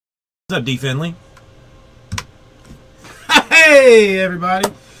What's up, D. Finley? Hey, everybody.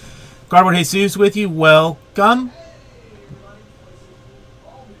 Cardboard Jesus with you. Welcome.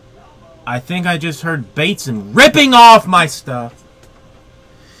 I think I just heard Bateson ripping off my stuff.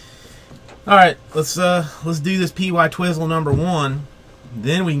 All right, let's do this PY Twizzle number 1.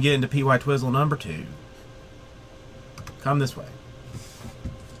 Then we can get into PY Twizzle number 2. Come this way.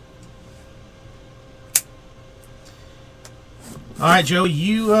 All right, Joe,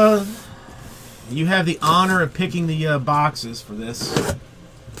 you have the honor of picking the boxes for this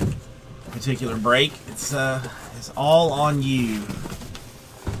particular break. It's all on you.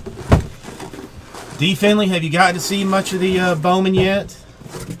 D. Finley, have you gotten to see much of the Bowman yet?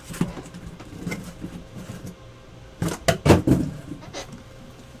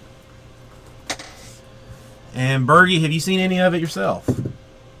 And Bergie, have you seen any of it yourself?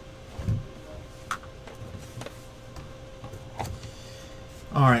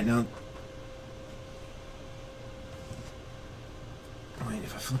 All right, now, wait,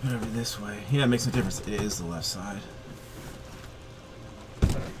 if I flip it over this way, yeah, it makes no difference. It is the left side.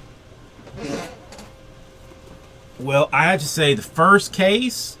 Well, I have to say the first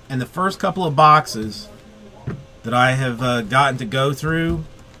case and the first couple of boxes that I have gotten to go through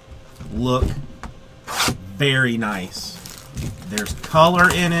look very nice. There's color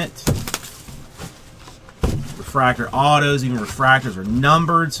in it. Refractor autos, even refractors are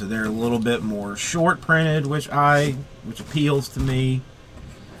numbered, so they're a little bit more short printed, which appeals to me.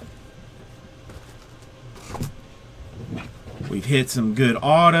 We've hit some good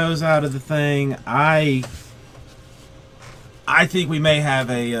autos out of the thing. I think we may have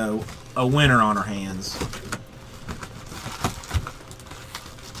a winner on our hands.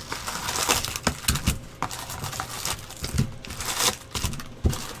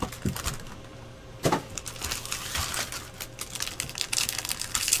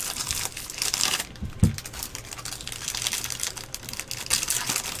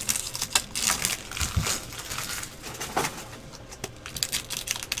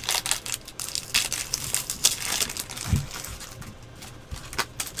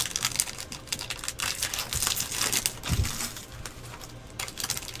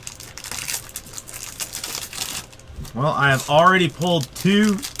 Well, I have already pulled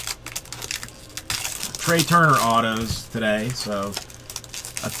 2 Trey Turner autos today, so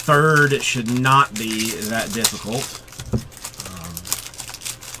a third should not be that difficult.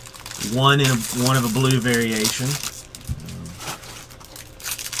 One of a blue variation.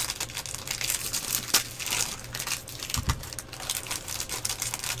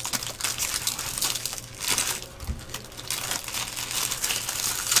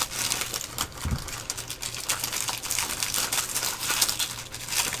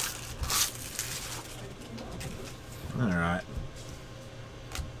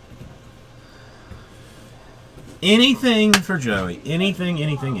 Anything for Joey. Anything,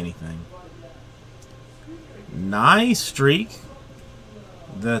 anything, anything. Nice streak.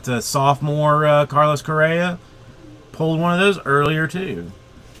 That sophomore Carlos Correa pulled one of those earlier too.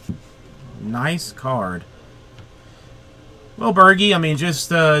 Nice card. Well, Bergie, I mean, just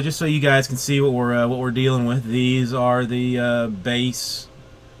so you guys can see what we're dealing with. These are the base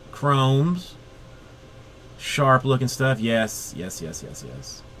chromes. Sharp looking stuff. Yes, yes, yes, yes,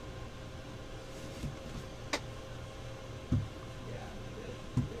 yes.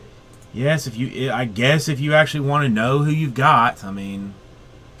 Yes, I guess if you actually want to know who you've got, I mean,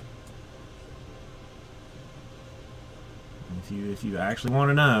 if you actually want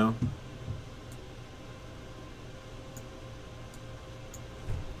to know,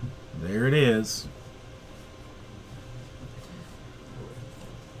 there it is.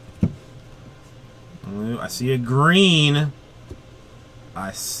 Ooh, I see a green.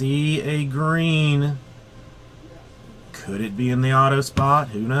 I see a green. Could it be in the auto spot?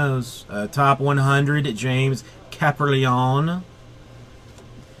 Who knows? Top 100, James Caperleon.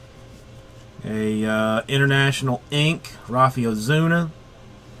 A International Ink, Rafael Zuna.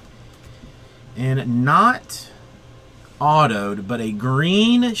 And not autoed, but a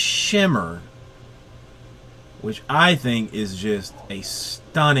green shimmer, which I think is just a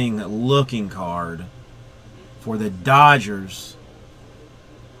stunning looking card for the Dodgers.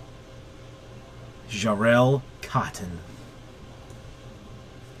 Jarrell Cotton.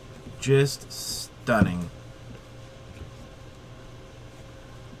 Just stunning.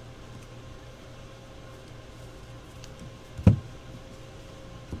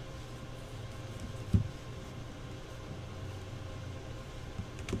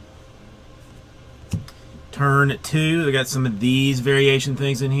 Turn 2. They got some of these variation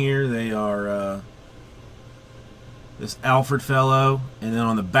things in here. They are this Alfred fellow. And then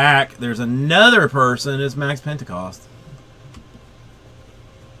on the back, there's another person. It's Max Pentecost.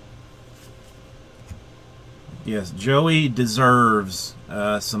 Yes, Joey deserves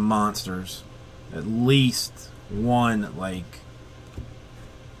some monsters. At least one, like...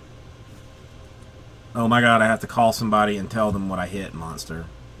 Oh my god, I have to call somebody and tell them what I hit monster.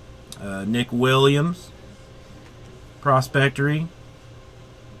 Nick Williams. Prospectory.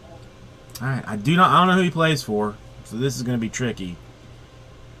 Alright, I don't know who he plays for, so this is going to be tricky.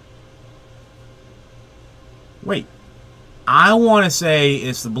 Wait. I want to say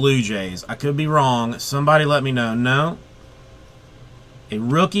it's the Blue Jays. I could be wrong. Somebody let me know. No. A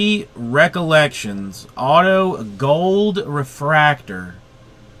rookie recollections auto gold refractor.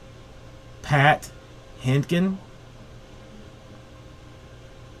 Pat Hentgen.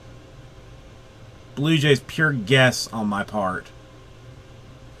 Blue Jays, pure guess on my part.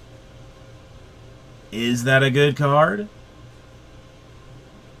 Is that a good card?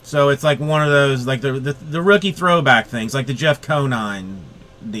 So it's like one of those, like the rookie throwback things, like the Jeff Conine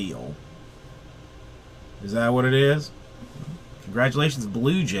deal. Is that what it is? Congratulations,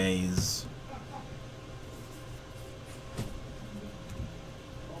 Blue Jays.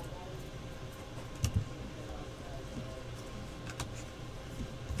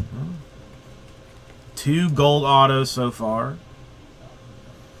 Two gold autos so far.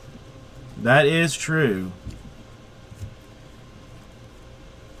 That is true.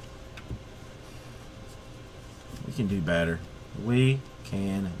 We can do better. We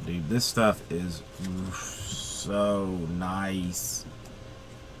can do. This stuff is so nice.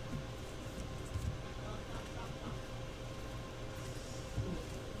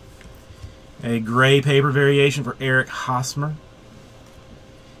 A gray paper variation for Eric Hosmer.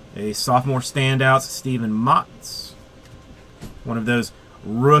 A sophomore standouts, Stephen Motts. One of those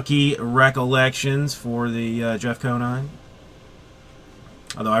rookie recollections for the Jeff Conine.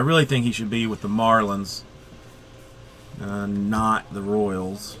 Although I really think he should be with the Marlins, not the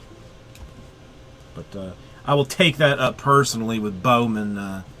Royals. But I will take that up personally with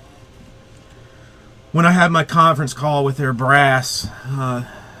Bowman when I have my conference call with their brass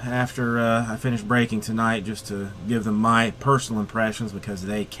after I finish breaking tonight, just to give them my personal impressions because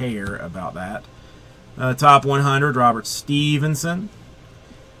they care about that. Top 100, Robert Stevenson.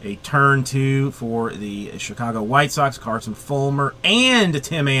 A turn 2 for the Chicago White Sox, Carson Fulmer and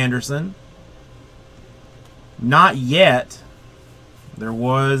Tim Anderson. Not yet. There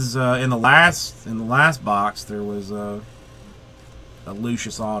was in the last box there was a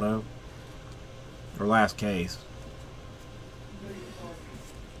Lucius auto, or last case.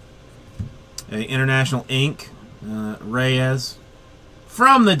 A International Ink Reyes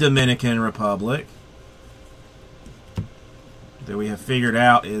from the Dominican Republic that we have figured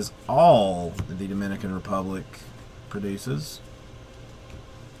out is all the Dominican Republic produces.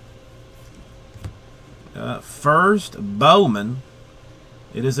 First, Bowman.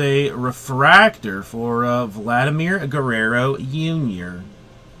 It is a refractor for Vladimir Guerrero Jr.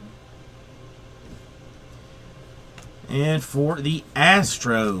 And for the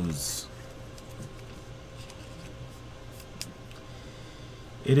Astros,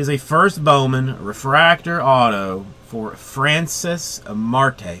 it is a first Bowman refractor auto for Francis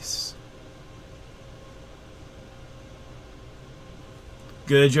Martes.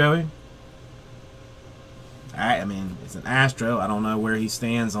 Good, Joey? I mean, it's an Astro. I don't know where he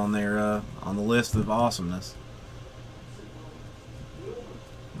stands on their on the list of awesomeness.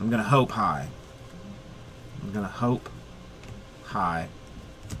 I'm gonna hope high. I'm gonna hope high.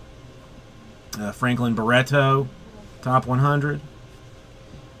 Franklin Barreto, top 100.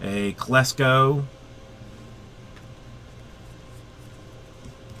 A Klesko.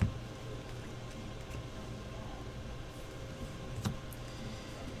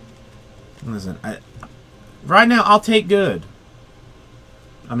 Listen, right now I'll take good.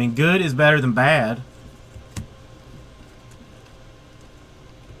 I mean, good is better than bad.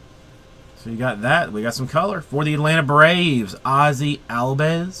 So you got that. We got some color. For the Atlanta Braves, Ozzy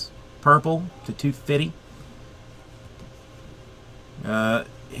Albies, purple to 250.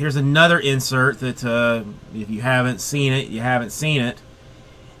 Here's another insert that if you haven't seen it, you haven't seen it.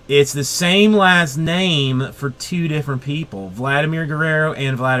 It's the same last name for two different people, Vladimir Guerrero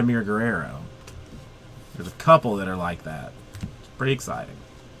and Vladimir Guerrero. There's a couple that are like that. It's pretty exciting.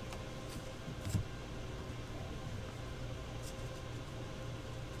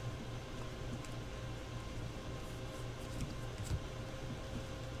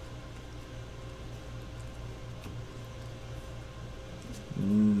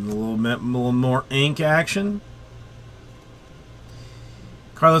 A little more ink action.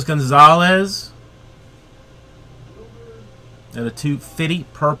 Carlos Gonzalez. At a 250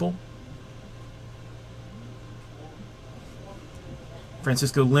 purple.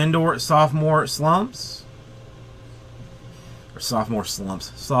 Francisco Lindor, sophomore slumps. Or sophomore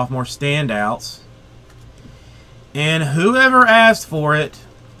slumps. Sophomore standouts. And whoever asked for it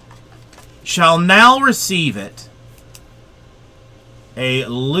shall now receive it. A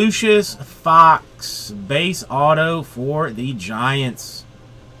Lucius Fox base auto for the Giants.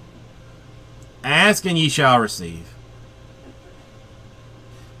 Ask and ye shall receive.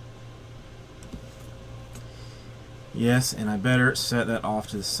 Yes, and I better set that off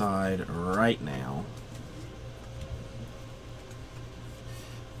to the side right now.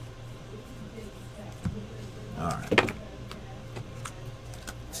 Alright.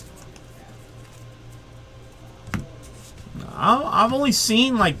 I've only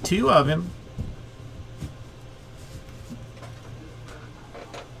seen like 2 of him.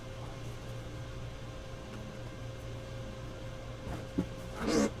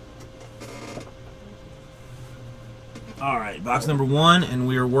 Alright, box number 1, and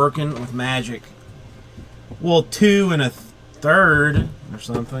we are working with Magic. Well, 2 and a third or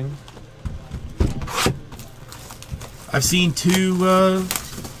something. I've seen 2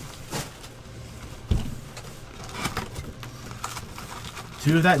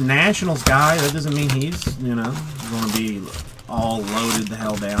 2 of that Nationals guy. That doesn't mean he's, you know, going to be all loaded the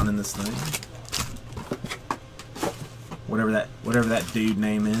hell down in this thing. Whatever that dude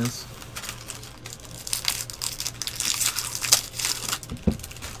name is.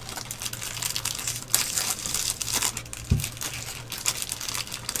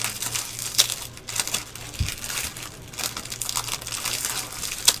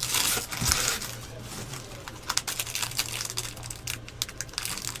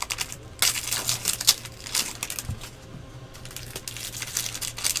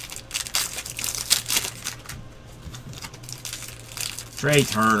 Trey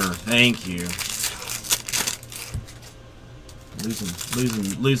Turner, thank you.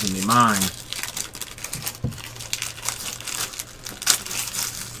 Losing me mind.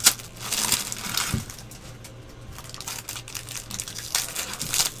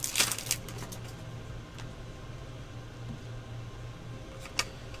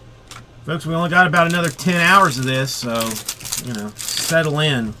 Folks, we only got about another 10 hours of this, so, you know, settle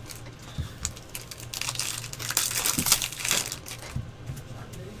in.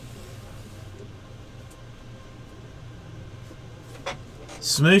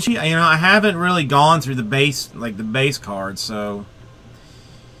 Smoochie, you know, I haven't really gone through the base cards, so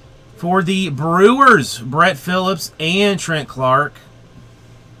for the Brewers, Brett Phillips and Trent Clark.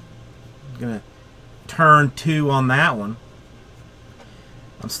 I'm gonna turn 2 on that one.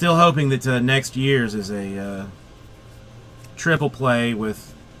 I'm still hoping that next year's is a triple play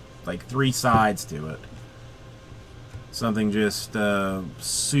with like 3 sides to it. Something just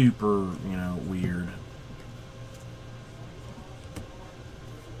super, you know, weird.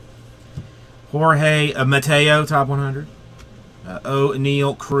 Jorge Mateo, top 100.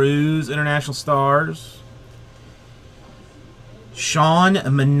 O'Neal Cruz, International Stars. Sean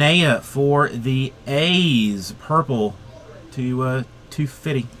Manaea for the A's, purple to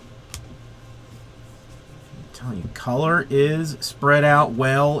 250. I'm telling you, color is spread out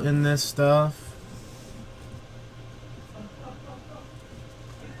well in this stuff.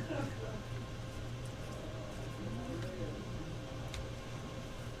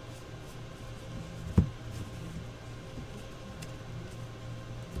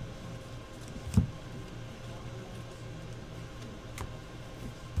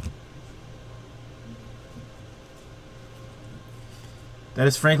 That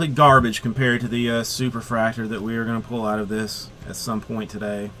is frankly garbage compared to the Superfractor that we are going to pull out of this at some point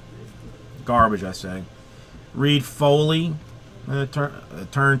today. Garbage, I say. Reed Foley,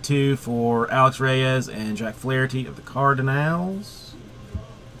 turn 2 for Alex Reyes and Jack Flaherty of the Cardinals.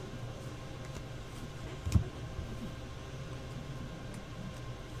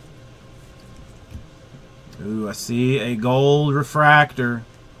 Ooh, I see a gold refractor.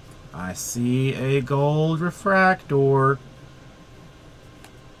 I see a gold refractor.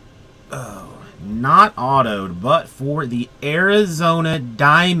 Oh, not autoed, but for the Arizona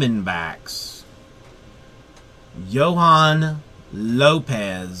Diamondbacks, Johan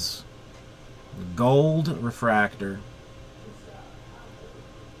Lopez, gold refractor.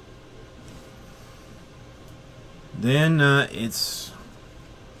 Then it's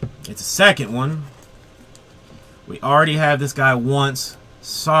a second one. We already have this guy once.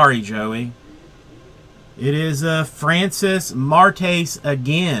 Sorry, Joey. It is Francis Martes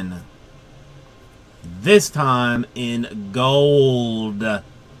again. This time in gold.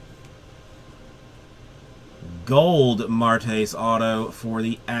 gold Martes auto for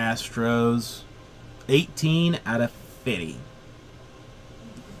the Astros. 18 out of 50.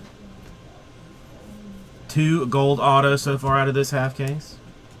 2 gold autos so far out of this half case.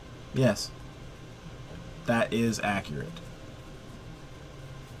 Yes, that is accurate.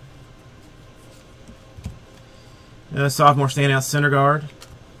 Sophomore standout center guard.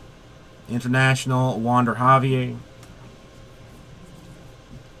 International Wander Javier.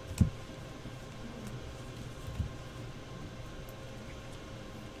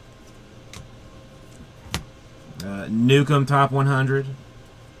 Newcomb top 100.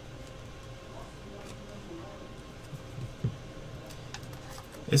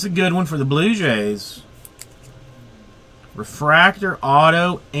 It's a good one for the Blue Jays. Refractor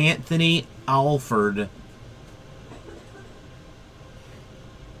auto Anthony Alford.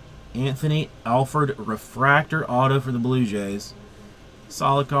 Anthony Alford refractor auto for the Blue Jays.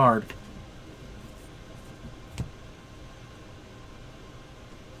 Solid card.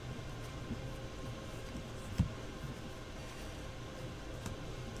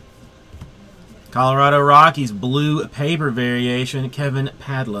 Colorado Rockies blue paper variation, Kevin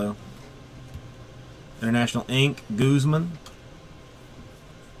Padlo. International Ink, Guzman.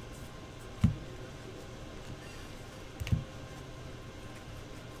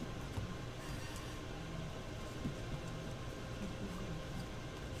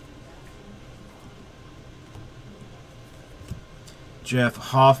 Jeff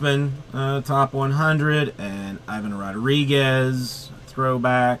Hoffman, top 100, and Ivan Rodriguez,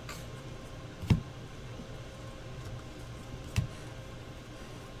 throwback.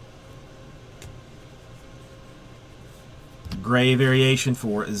 Gray variation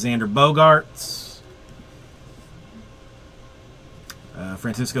for Xander Bogaerts.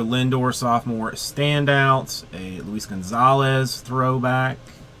 Francisco Lindor, sophomore standouts. A Luis Gonzalez throwback.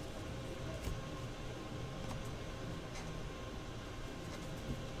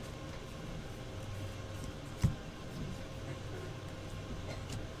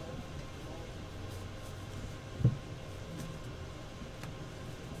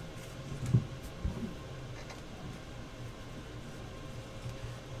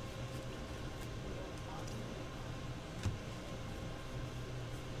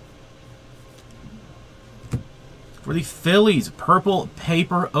 For the Phillies, purple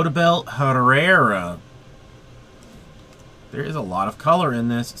paper Odubel Herrera. There is a lot of color in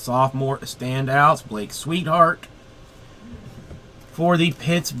this. Sophomore standouts, Blake Sweetheart. For the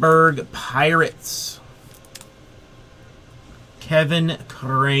Pittsburgh Pirates, Kevin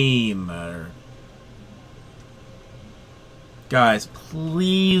Kramer. Guys,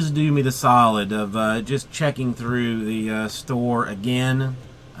 please do me the solid of just checking through the store again.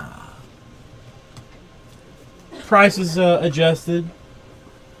 Prices adjusted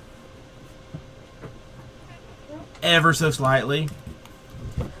ever so slightly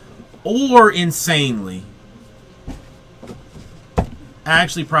or insanely.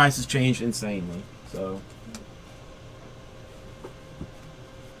 Actually, prices changed insanely. So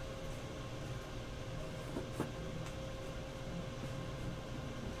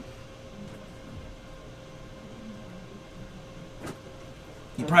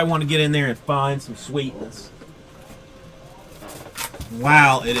you probably want to get in there and find some sweetness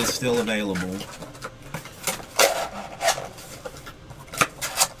while it is still available.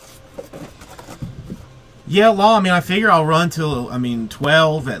 Yeah, Law, I mean, I figure I'll run till,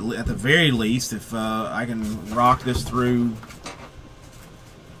 12 at the very least, if I can rock this through,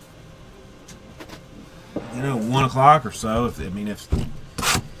 1 o'clock or so. If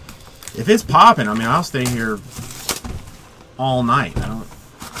it's popping, I'll stay here all night.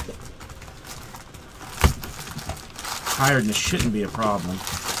 Tiredness shouldn't be a problem.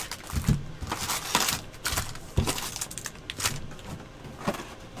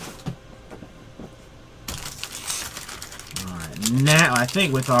 All right, now I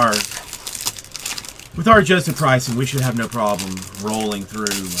think with our adjusted pricing, we should have no problem rolling through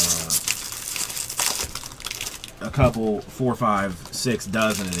a couple, 4, 5, 6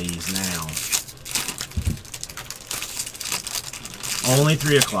 dozen of these now. Only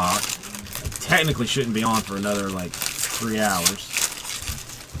 3 o'clock. Technically shouldn't be on for another 3 hours.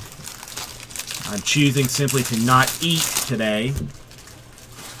 I'm choosing simply to not eat today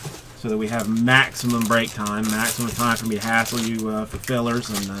so that we have maximum break time, maximum time for me to hassle you for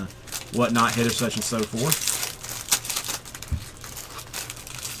fillers and whatnot, hitters such and so forth.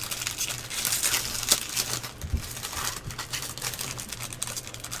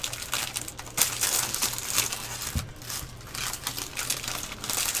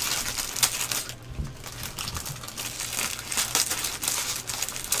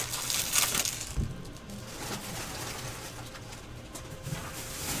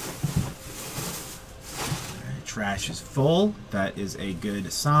 trash is full. That is a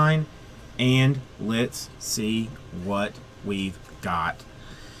good sign. And let's see what we've got.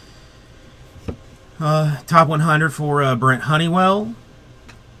 Top 100 for Brent Honeywell.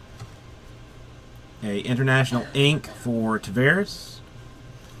 A International Ink for Tavares.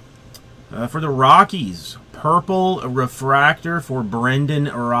 For the Rockies, purple refractor for Brendan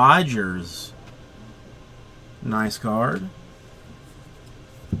Rodgers. Nice card.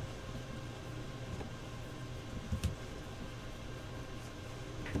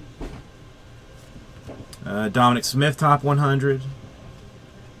 Dominic Smith, top 100.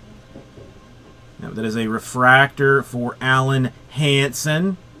 Now, that is a refractor for Alan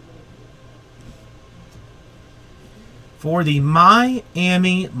Hansen. For the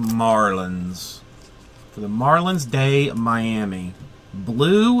Miami Marlins. For the Marlins Day Miami.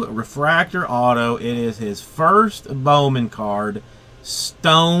 Blue refractor auto. It is his first Bowman card.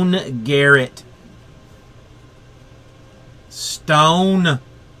 Stone Garrett. Stone.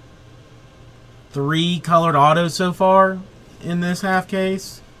 3 colored autos so far in this half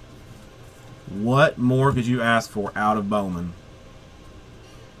case. What more could you ask for out of Bowman?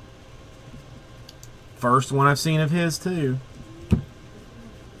 First one I've seen of his, too.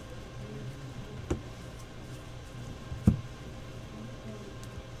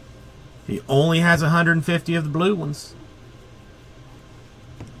 He only has 150 of the blue ones.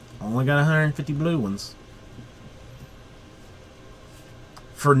 Only got 150 blue ones.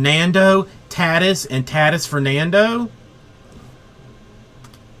 Fernando Tatis and Tatis Fernando.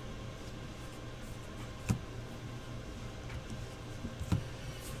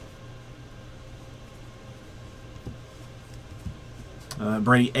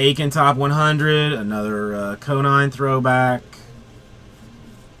 Brady Aiken, top 100. Another Conine throwback.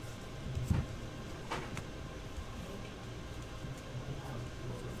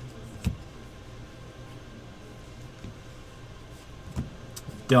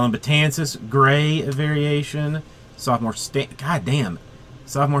 Dylan Betances, gray variation. Sophomore God damn.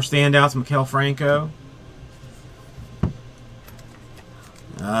 Sophomore standouts, Maikel Franco.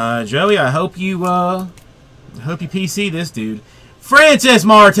 Joey, I hope you PC this dude. Francis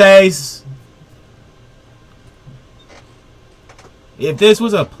Martes. If this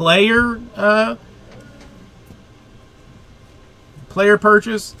was a player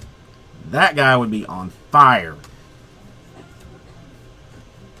purchase, that guy would be on fire.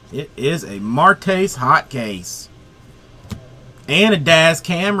 It is a Martes hot case. And a Daz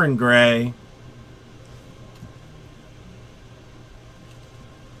Cameron gray.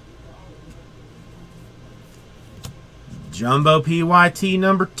 Jumbo PYT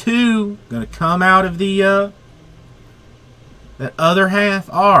number 2. Gonna come out of the that other half.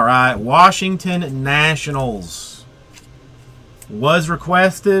 Alright, Washington Nationals. Was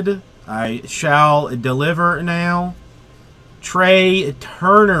requested. I shall deliver now. Trey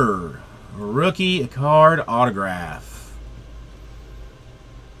Turner, rookie card autograph.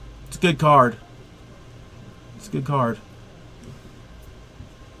 It's a good card. It's a good card.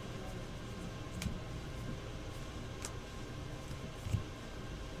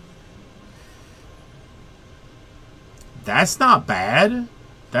 That's not bad.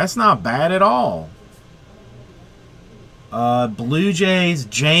 That's not bad at all. Blue Jays,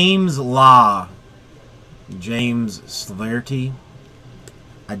 James Law. James Slarty.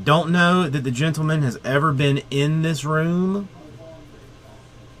 I don't know that the gentleman has ever been in this room.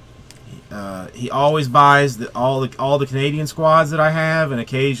 He always buys all the Canadian squads that I have, and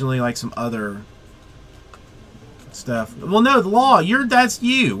occasionally like some other stuff. Well, no, the Law. That's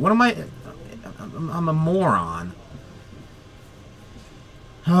you. What am I? I'm a moron.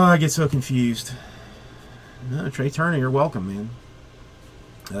 Oh, I get so confused. No, Trey Turner, you're welcome,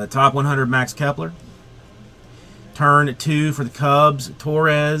 man. Top 100 Max Kepler. Turn 2 for the Cubs,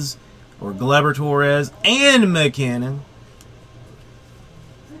 Torres, or Gleyber Torres, and McKinnon.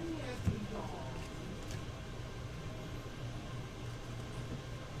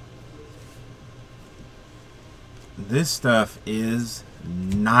 This stuff is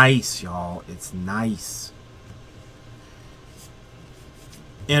nice, y'all. It's nice.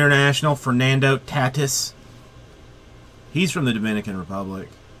 International Fernando Tatis. He's from the Dominican Republic.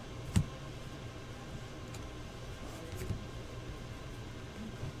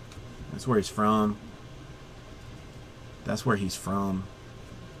 That's where he's from. That's where he's from.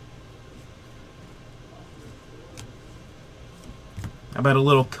 How about a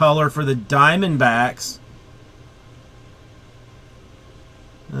little color for the Diamondbacks?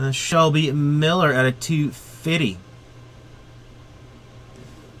 Shelby Miller at a 250.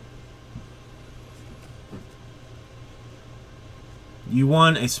 You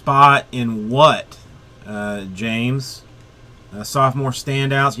won a spot in what? James. Sophomore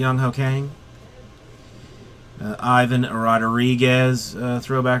standouts, Young Ho Kang. Ivan Rodriguez,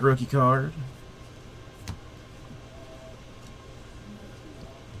 throwback rookie card.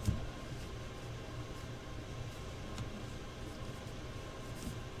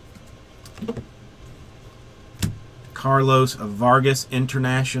 Carlos Vargas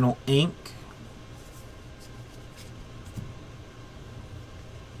International Inc.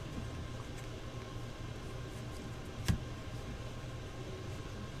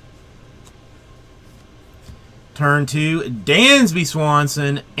 Turn 2, Dansby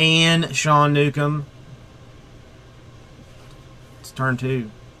Swanson and Sean Newcomb. It's turn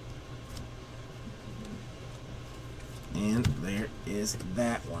 2. And there is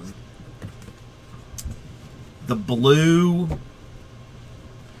that one. The blue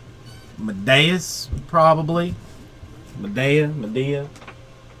Medeas, probably. Medea.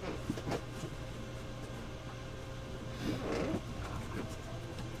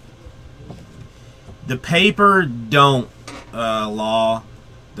 The paper don't, Law.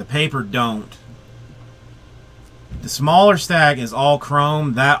 The paper don't. The smaller stack is all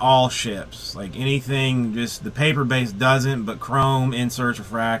chrome. That all ships. Like anything, just the paper base doesn't, but chrome, inserts,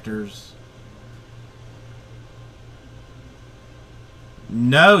 refractors.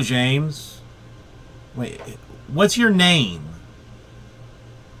 No, James. Wait, what's your name?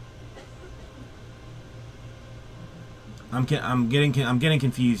 I'm getting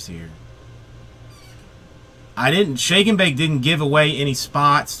confused here. Shake and Bake didn't give away any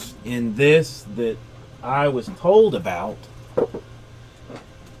spots in this that I was told about.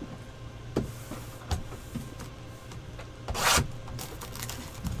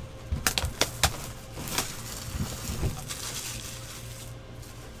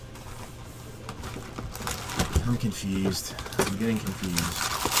 I'm confused. I'm getting confused.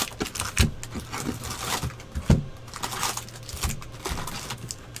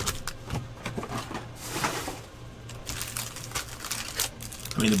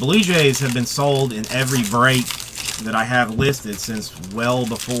 I mean, the Blue Jays have been sold in every break that I have listed since well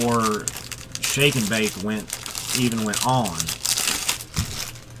before Shake and Bake even went on.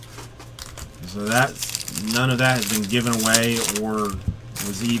 So none of that has been given away or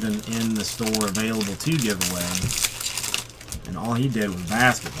was even in the store available to give away. And all he did was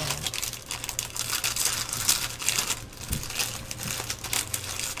basketball.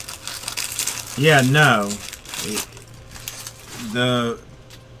 Yeah, no.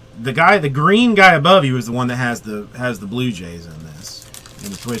 The green guy above you is the one that has the Blue Jays in this, in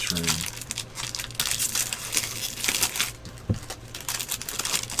the Twitch room.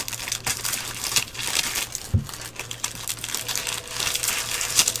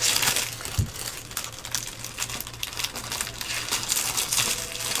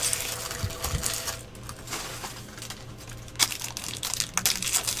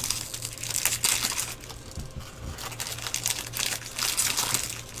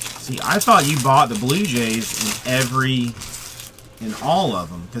 See, I thought you bought the Blue Jays in all of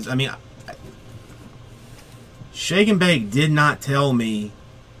them. Because, I mean, Shake and Bake did not tell me.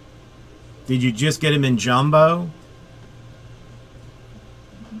 Did you just get him in jumbo?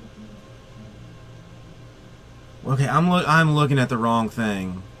 Okay, I'm looking at the wrong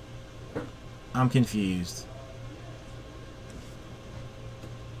thing. I'm confused.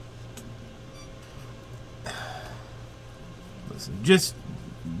 Listen,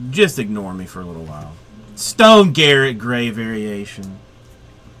 just ignore me for a little while. Stone Garrett gray variation.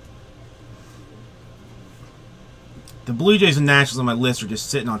 The Blue Jays and Nationals on my list are just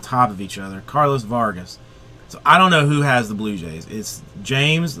sitting on top of each other. Carlos Vargas. So I don't know who has the Blue Jays. It's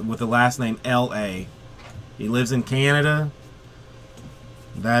James with the last name L.A. He lives in Canada.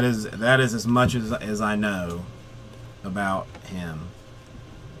 That is as much as I know about him.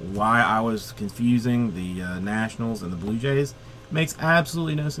 Why I was confusing the Nationals and the Blue Jays makes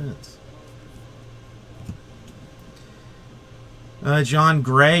absolutely no sense. John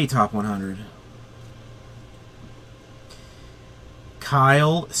Gray, top 100.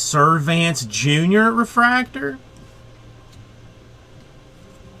 Kyle Servance Jr. refractor.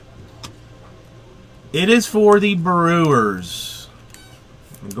 It is for the Brewers.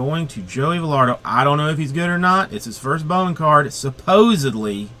 I'm going to Joey Velardo. I don't know if he's good or not. It's his first Bowman card.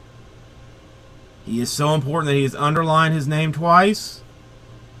 Supposedly, he is so important that he has underlined his name twice.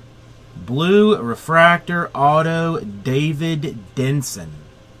 Blue refractor auto David Denson.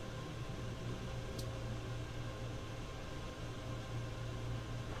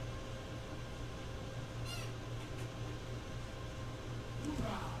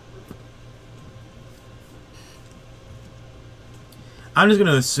 I'm just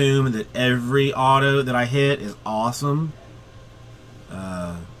going to assume that every auto that I hit is awesome.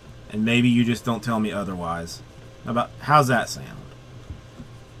 And maybe you just don't tell me otherwise. How's that sound?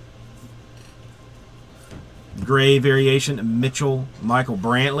 Gray variation, Mitchell, Michael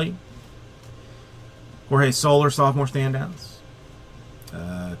Brantley. Jorge Soler, sophomore standouts.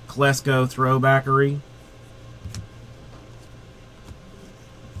 Klesko, throwbackery.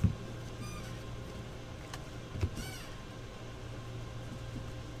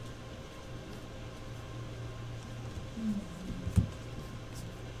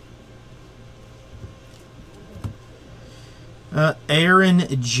 Aaron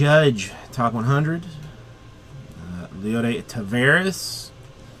Judge, top 100. Leody Taveras.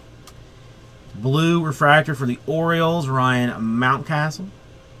 Blue refractor for the Orioles, Ryan Mountcastle.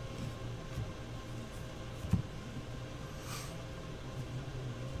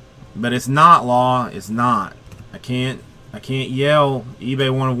 But it's not, Law. It's not. I can't yell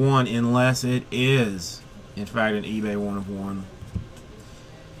eBay 1 of 1 unless it is, in fact, an eBay 1 of 1.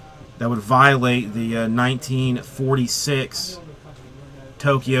 That would violate the 1946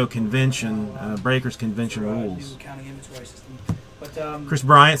 Tokyo Convention, Breakers Convention rules. Chris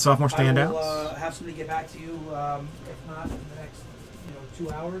Bryant, sophomore standouts. I will have somebody get back to you, if not in the next 2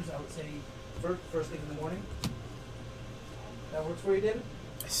 hours. I would say first thing in the morning. That works for you, David?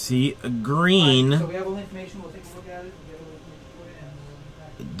 I see a green. Right, so we have all the information. We'll take a look at it. We'll get a little for it, and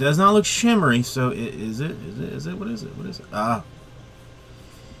we'll it does not look shimmery, so is it? What is it? What is it? Ah.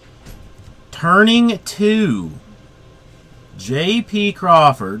 Turning 2. J.P.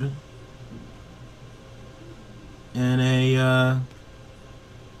 Crawford. And a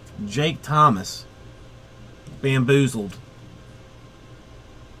Jake Thomas. Bamboozled.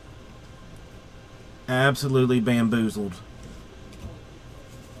 Absolutely bamboozled.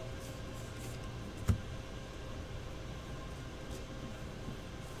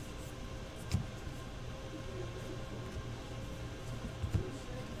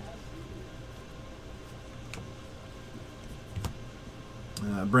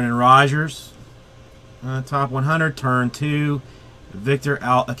 Brennan Rodgers, top 100, turn 2. Victor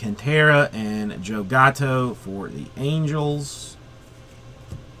Alcantara and Joe Gatto for the Angels.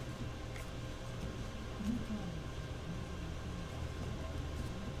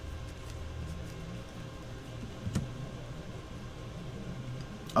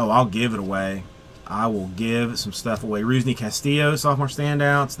 Oh, I'll give it away. I will give some stuff away. Rusney Castillo, sophomore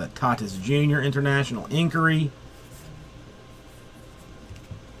standouts. That Tatis Jr. International Inquiry.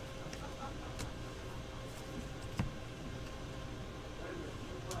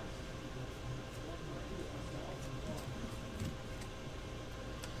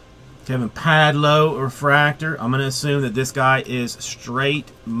 Kevin Padlow, refractor. I'm going to assume that this guy is straight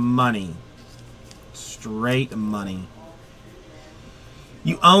money. Straight money.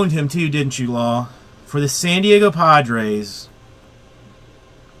 You owned him too, didn't you, Law? For the San Diego Padres.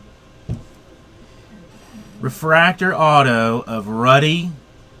 Refractor auto of Ruddy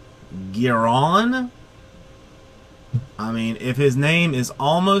Giron. I mean, if his name is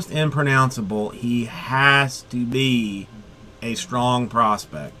almost impronounceable, he has to be a strong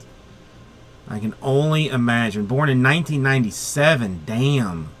prospect. I can only imagine. Born in 1997.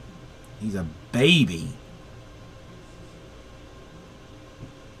 Damn. He's a baby.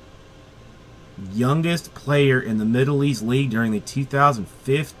 Youngest player in the Middle East League during the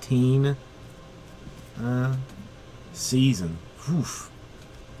 2015 season. Oof.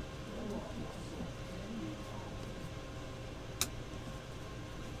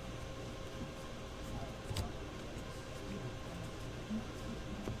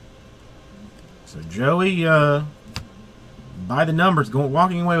 So Joey, by the numbers,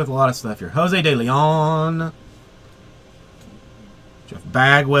 walking away with a lot of stuff here. Jose De Leon, Jeff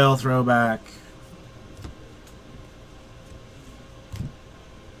Bagwell throwback.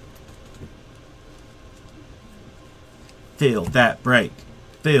 Feel that break.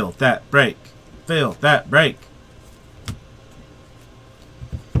 Feel that break. Feel that break.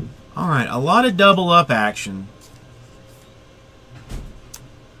 All right, a lot of double up action.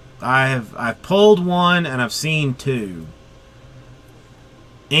 I've pulled one and I've seen two.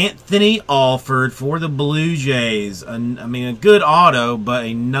 Anthony Alford for the Blue Jays. I mean, a good auto, but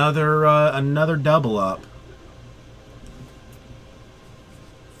another double up.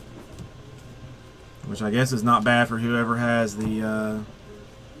 Which I guess is not bad for whoever has the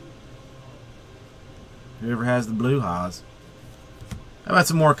Blue Jays. How about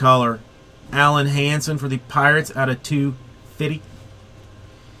some more color? Alan Hansen for the Pirates out of 250.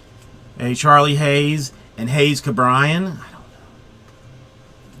 A Charlie Hayes and Hayes Cabrian. I don't know.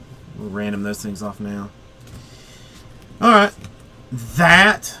 We'll random those things off now. All right.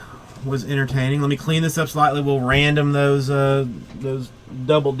 that was entertaining. Let me clean this up slightly. We'll random those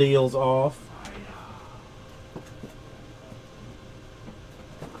double deals off.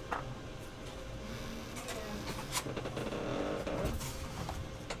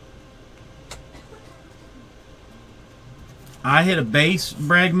 I hit a base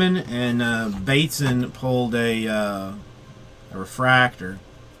Bregman, and Bateson pulled a refractor.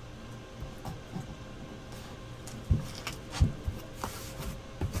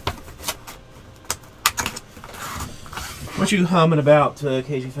 What you humming about,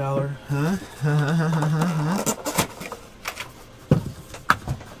 KG Fowler? Huh?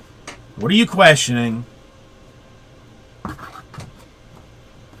 What are you questioning?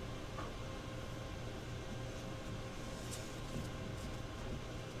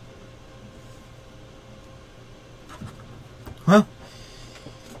 Well,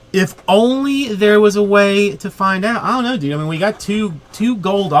 if only there was a way to find out. I don't know, dude. I mean, we got two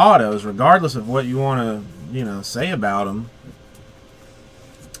gold autos, regardless of what you want to, say about them.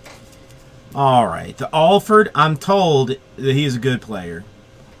 All right, the Alford. I'm told that he's a good player.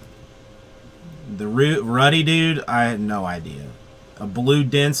 The Ruddy dude, I had no idea. A blue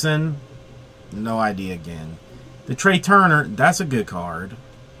Denson, no idea again. The Trey Turner, that's a good card.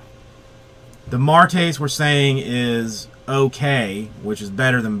 The Martes we're saying is okay, which is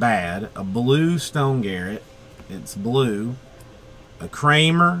better than bad. A blue Stone Garrett, it's blue. A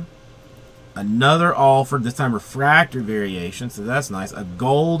Kramer, another Alford, this time refractor variation, so that's nice. A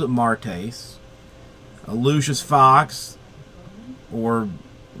gold Martes, a Lucius Fox, or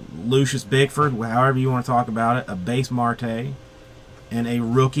Lucius Bickford, however you want to talk about it, a base Marte, and a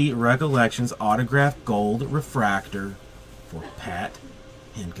rookie Recollections autographed gold refractor for Pat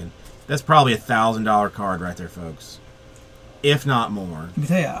Henkin. That's probably $1,000 card right there, folks, if not more. Let me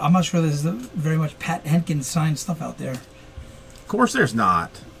tell you, I'm not sure there's very much Pat Henkin signed stuff out there. Of course there's not.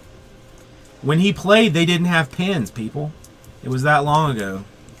 When he played, they didn't have pins, people. It was that long ago.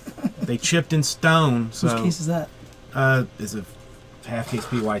 They chipped in stone. So, whose case is that? It's a half case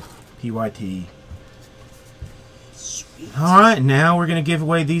PYT. Sweet. All right, now we're going to give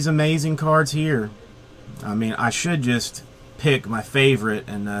away these amazing cards here. I mean, I should just pick my favorite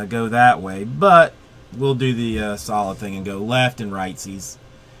and go that way, but we'll do the solid thing and go left and rightsies.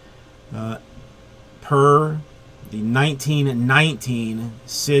 Per the 1919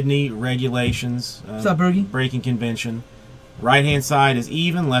 Sydney regulations, what's up, Bergie? Breaking convention. Right-hand side is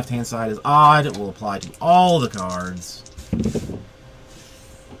even, left-hand side is odd. It will apply to all the cards.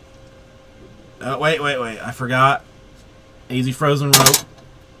 Wait. I forgot. Easy frozen rope.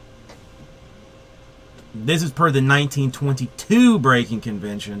 This is per the 1922 Breaking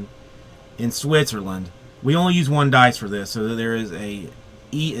convention in Switzerland. We only use one dice for this, so there is an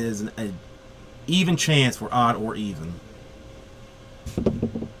even chance for odd or even.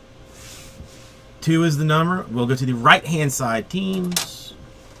 2 is the number. We'll go to the right-hand side teams.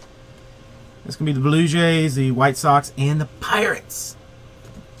 That's going to be the Blue Jays, the White Sox, and the Pirates.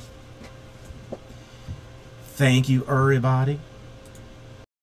 Thank you, everybody.